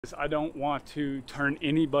I don't want to turn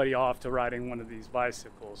anybody off to riding one of these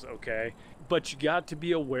bicycles, okay? But you got to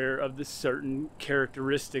be aware of the certain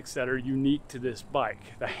characteristics that are unique to this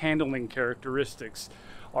bike. The handling characteristics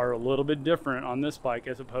are a little bit different on this bike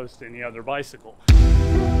as opposed to any other bicycle.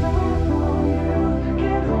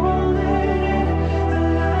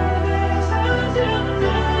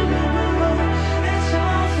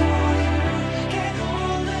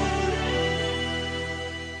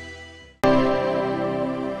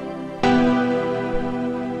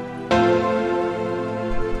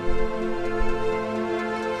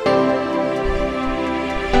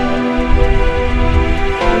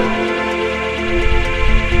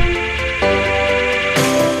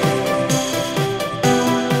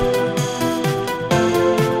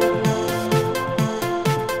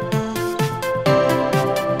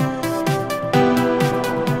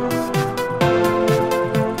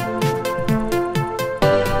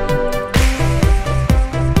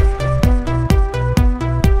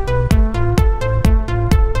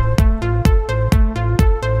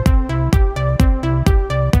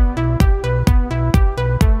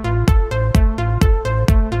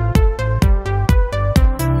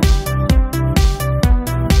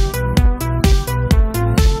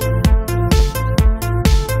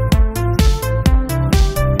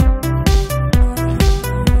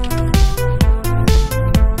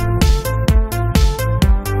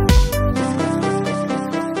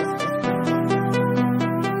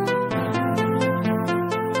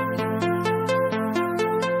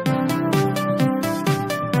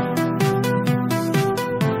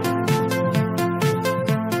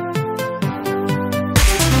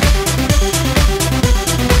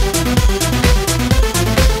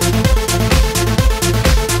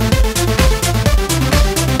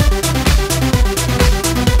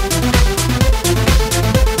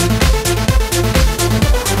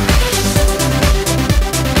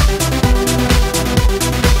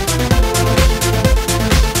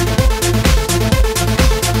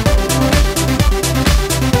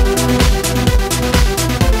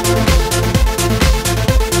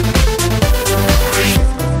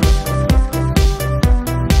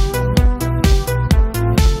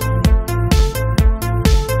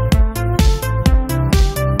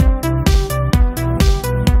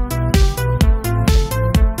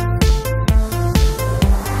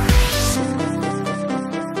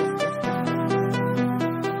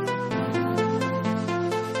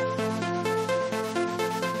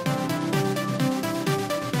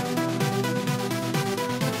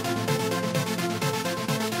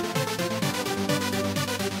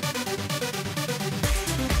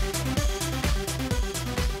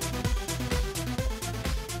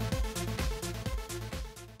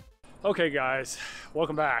 Okay guys,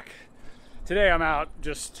 welcome back. Today I'm out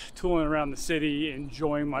just tooling around the city,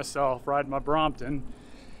 enjoying myself, riding my Brompton.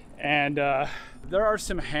 And there are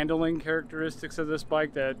some handling characteristics of this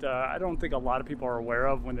bike that I don't think a lot of people are aware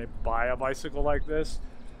of when they buy a bicycle like this.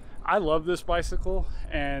 I love this bicycle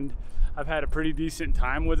and I've had a pretty decent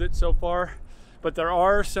time with it so far. But there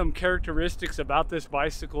are some characteristics about this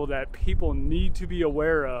bicycle that people need to be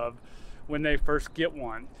aware of when they first get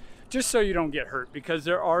one, just so you don't get hurt, because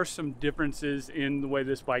there are some differences in the way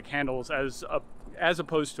this bike handles as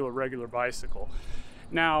opposed to a regular bicycle.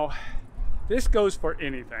 Now, this goes for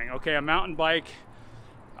anything, okay? A mountain bike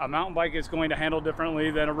is going to handle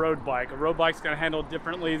differently than a road bike. A road bike's going to handle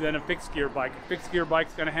differently than a fixed gear bike. A fixed gear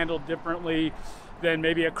bike's going to handle differently than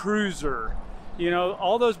maybe a cruiser. You know,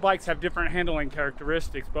 all those bikes have different handling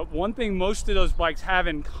characteristics, but one thing most of those bikes have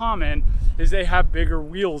in common is they have bigger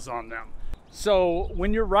wheels on them. So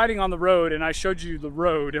when you're riding on the road, and I showed you the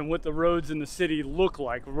road and what the roads in the city look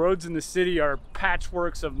like. Roads in the city are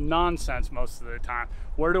patchworks of nonsense most of the time.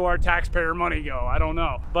 Where do our taxpayer money go? I don't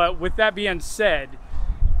know. But with that being said,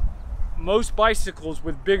 most bicycles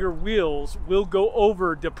with bigger wheels will go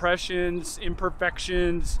over depressions,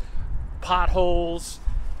 imperfections, potholes,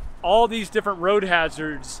 all these different road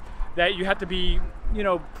hazards that you have to be, you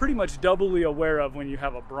know, pretty much doubly aware of when you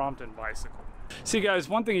have a Brompton bicycle. See guys,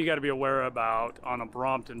 one thing you got to be aware about on a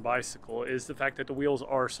Brompton bicycle is the fact that the wheels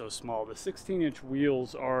are so small. The 16-inch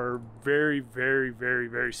wheels are very, very, very,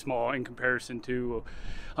 very small in comparison to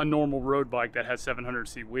a normal road bike that has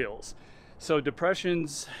 700C wheels. So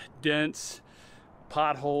depressions, dents,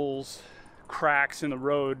 potholes, cracks in the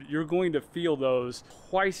road, you're going to feel those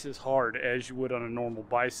twice as hard as you would on a normal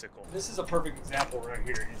bicycle. This is a perfect example right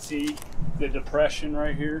here. You see the depression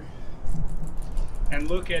right here? And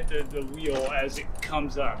look at the wheel as it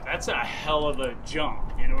comes up. That's a hell of a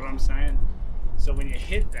jump, you know what I'm saying? So when you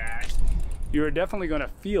hit that, you're definitely going to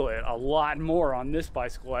feel it a lot more on this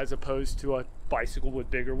bicycle as opposed to a bicycle with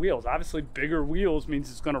bigger wheels. Obviously, bigger wheels means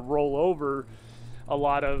it's going to roll over a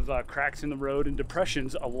lot of cracks in the road and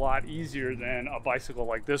depressions a lot easier than a bicycle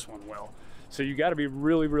like this one will. So you got to be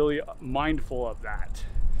really, really mindful of that.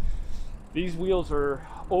 These wheels are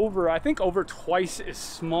I think over twice as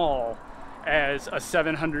small as a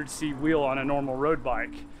 700C wheel on a normal road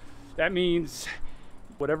bike. That means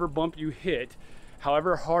whatever bump you hit,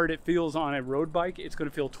 however hard it feels on a road bike, it's going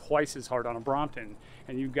to feel twice as hard on a Brompton,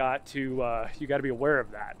 and you got to be aware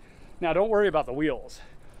of that. Now, don't worry about the wheels.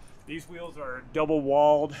 These wheels are double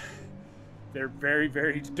walled. They're very,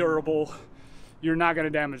 very durable. You're not going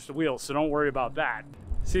to damage the wheels, so don't worry about that.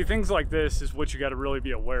 See, things like this is what you got to really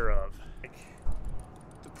be aware of. Like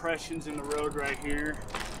depressions in the road right here.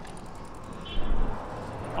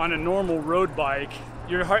 On a normal road bike,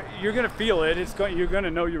 you're going to feel it. You're going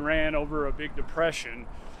to know you ran over a big depression,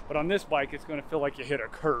 but on this bike, it's going to feel like you hit a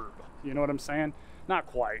curb. You know what I'm saying? Not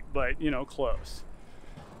quite, but you know, close.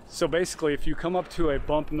 So basically, if you come up to a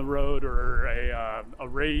bump in the road or a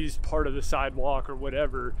raised part of the sidewalk or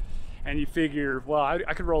whatever, and you figure, well,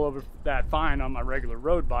 I could roll over that fine on my regular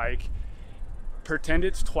road bike, pretend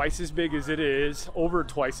it's twice as big as it is, over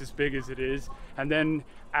twice as big as it is, and then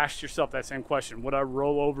ask yourself that same question: would I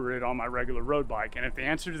roll over it on my regular road bike? And if the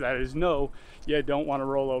answer to that is no, you don't want to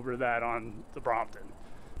roll over that on the Brompton.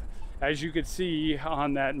 As you could see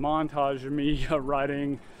on that montage of me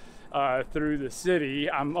riding through the city,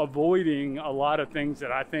 I'm avoiding a lot of things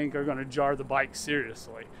that I think are going to jar the bike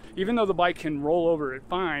seriously. Even though the bike can roll over it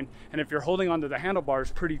fine, and if you're holding onto the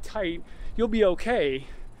handlebars pretty tight, you'll be okay,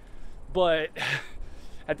 but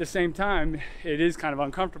at the same time, it is kind of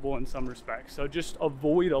uncomfortable in some respects. So just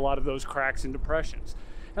avoid a lot of those cracks and depressions,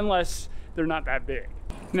 unless they're not that big.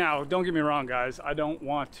 Now, don't get me wrong, guys. I don't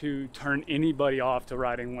want to turn anybody off to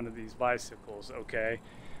riding one of these bicycles, okay?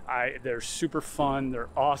 They're super fun, they're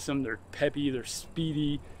awesome, they're peppy, they're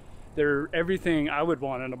speedy, they're everything I would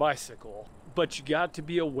want on a bicycle. But you got to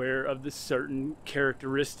be aware of the certain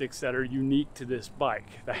characteristics that are unique to this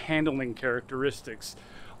bike. The handling characteristics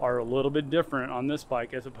are a little bit different on this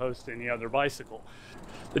bike as opposed to any other bicycle.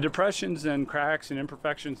 The depressions and cracks and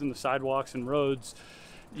imperfections in the sidewalks and roads,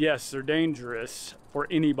 yes, they're dangerous for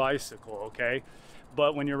any bicycle, okay?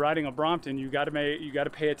 But when you're riding a Brompton, you got to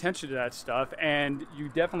pay attention to that stuff, and you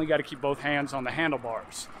definitely got to keep both hands on the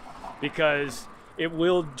handlebars, because it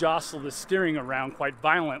will jostle the steering around quite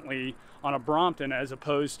violently on a Brompton as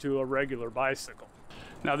opposed to a regular bicycle.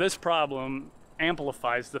 Now, this problem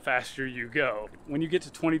amplifies the faster you go. When you get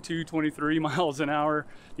to 22, 23 miles an hour,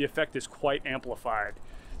 the effect is quite amplified.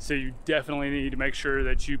 So you definitely need to make sure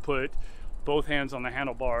that you put both hands on the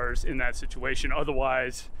handlebars in that situation.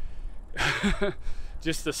 Otherwise,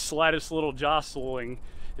 just the slightest little jostling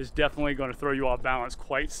is definitely going to throw you off balance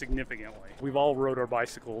quite significantly. We've all rode our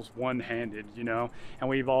bicycles one-handed, you know, and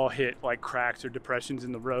we've all hit like cracks or depressions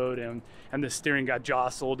in the road, and the steering got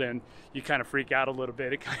jostled, and you kind of freak out a little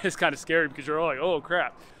bit. It's kind of scary because you're like, oh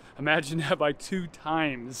crap. Imagine that by 2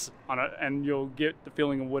 times and you'll get the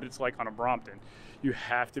feeling of what it's like on a Brompton. You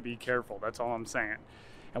have to be careful. That's all I'm saying.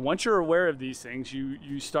 And once you're aware of these things,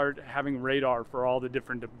 you start having radar for all the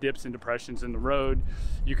different dips and depressions in the road.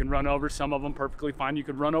 You can run over some of them perfectly fine. You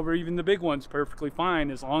could run over even the big ones perfectly fine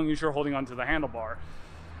as long as you're holding onto the handlebar.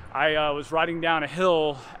 I was riding down a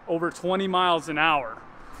hill over 20 miles an hour.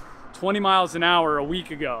 20 miles an hour a week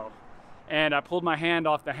ago. And I pulled my hand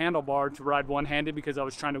off the handlebar to ride one-handed because I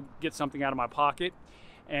was trying to get something out of my pocket.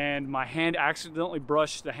 And my hand accidentally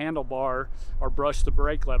brushed the handlebar, or brushed the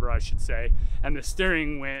brake lever, I should say, and the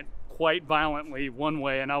steering went quite violently one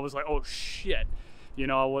way, and I was like, oh shit. You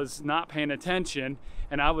know, I was not paying attention,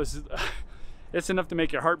 and it's enough to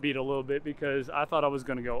make your heart beat a little bit because I thought I was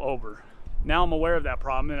gonna go over. Now I'm aware of that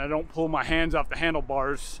problem, and I don't pull my hands off the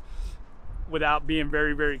handlebars without being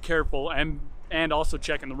very, very careful, and also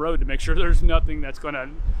checking the road to make sure there's nothing that's gonna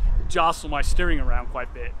jostle my steering around quite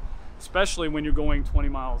a bit, especially when you're going 20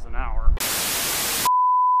 miles an hour.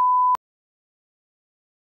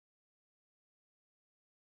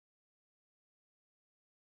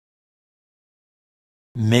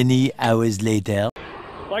 Many hours later.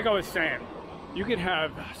 Like I was saying, you can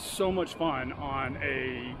have so much fun on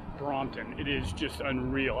a Brompton. It is just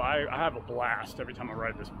unreal. I have a blast every time I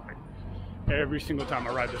ride this bike. Every single time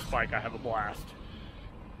I ride this bike, I have a blast.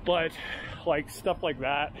 But like stuff like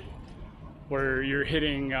that, where you're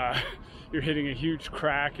hitting a huge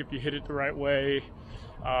crack if you hit it the right way,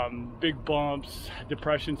 big bumps,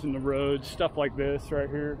 depressions in the road, stuff like this right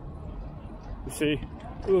here. You see?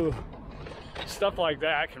 Ooh. Stuff like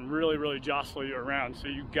that can really, really jostle you around, so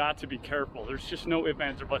you got to be careful. There's just no ifs,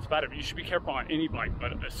 ands, or buts about it. You should be careful on any bike,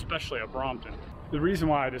 but especially a Brompton. The reason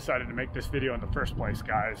why I decided to make this video in the first place,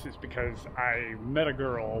 guys, is because I met a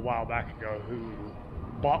girl a while back ago who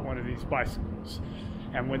bought one of these bicycles,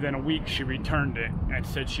 and within a week she returned it and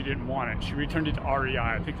said she didn't want it. She returned it to REI.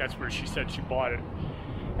 I think that's where she said she bought it,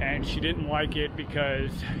 and she didn't like it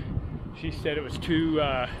because she said it was too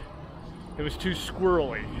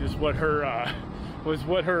squirrely, is what her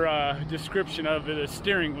description of the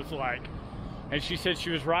steering was like. And she said she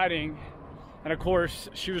was riding, and of course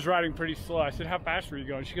she was riding pretty slow. I said, how fast were you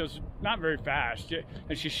going? She goes, not very fast.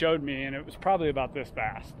 And she showed me, and it was probably about this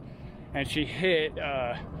fast. And she hit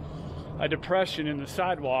a depression in the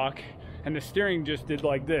sidewalk, and the steering just did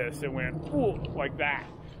like this. It went ooh, like that,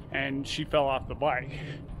 and she fell off the bike.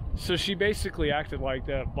 So she basically acted like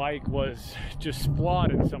the bike was just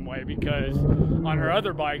flawed in some way, because on her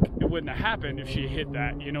other bike it wouldn't have happened if she hit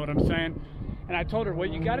that, you know what I'm saying? And I told her, well,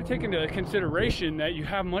 you got to take into consideration that you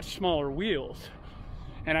have much smaller wheels.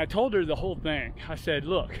 And I told her the whole thing. I said,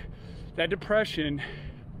 look, that depression,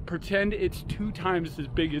 pretend it's 2 times as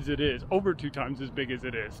big as it is, over 2 times as big as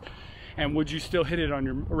it is. And would you still hit it on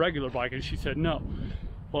your regular bike? And she said, no.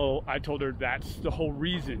 Well, I told her that's the whole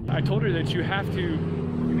reason. I told her that you have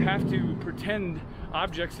to pretend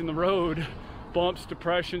objects in the road, bumps,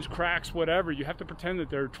 depressions, cracks, whatever, you have to pretend that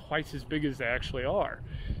they're twice as big as they actually are,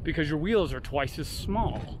 because your wheels are twice as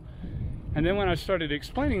small. And then when I started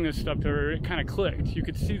explaining this stuff to her, it kind of clicked. You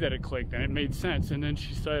could see that it clicked and it made sense. And then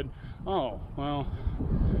she said, oh, well,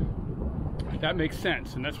 that makes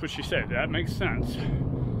sense. And that's what she said, that makes sense.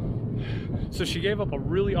 So she gave up a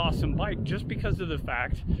really awesome bike just because of the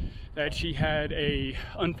fact that she had a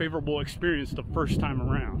unfavorable experience the first time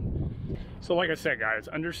around. So like I said, guys,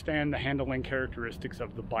 understand the handling characteristics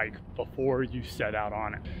of the bike before you set out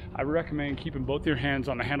on it. I recommend keeping both your hands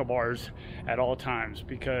on the handlebars at all times,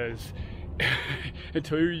 because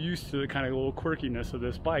until you're used to the kind of little quirkiness of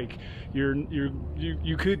this bike,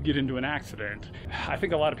 you could get into an accident. I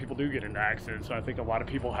think a lot of people do get into accidents, so I think a lot of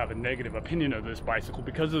people have a negative opinion of this bicycle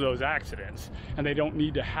because of those accidents, and they don't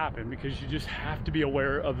need to happen, because you just have to be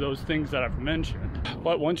aware of those things that I've mentioned.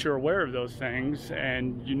 But once you're aware of those things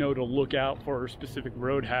and you know to look out for specific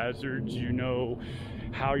road hazards, you know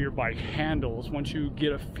how your bike handles, once you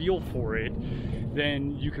get a feel for it,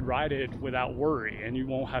 then you can ride it without worry, and you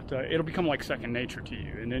won't have to, it'll become like second nature to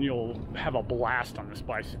you, and then you'll have a blast on this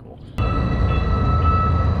bicycle.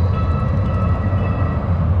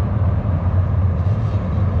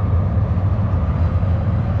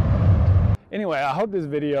 Anyway, I hope this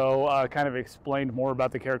video kind of explained more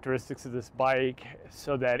about the characteristics of this bike,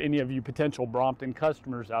 so that any of you potential Brompton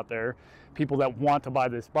customers out there, people that want to buy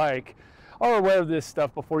this bike, are aware of this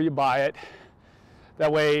stuff before you buy it.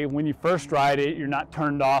 That way, when you first ride it, you're not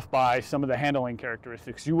turned off by some of the handling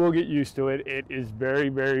characteristics. You will get used to it. It is very,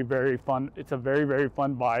 very, very fun. It's a very, very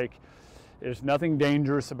fun bike. There's nothing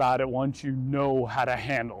dangerous about it once you know how to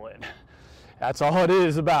handle it. That's all it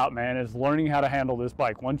is about, man, is learning how to handle this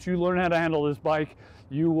bike. Once you learn how to handle this bike,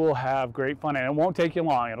 you will have great fun, and it won't take you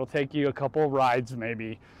long. It'll take you a couple of rides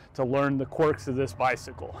maybe to learn the quirks of this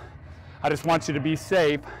bicycle. I just want you to be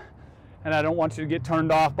safe, and I don't want you to get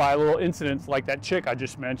turned off by little incidents like that chick I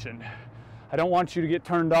just mentioned. I don't want you to get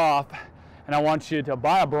turned off, and I want you to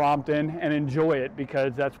buy a Brompton and enjoy it,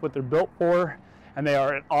 because that's what they're built for, and they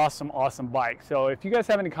are an awesome, awesome bike. So if you guys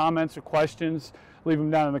have any comments or questions, leave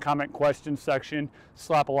them down in the comment question section.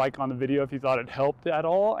 Slap a like on the video if you thought it helped at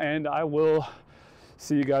all, and I will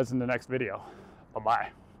see you guys in the next video.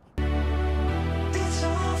 Bye-bye.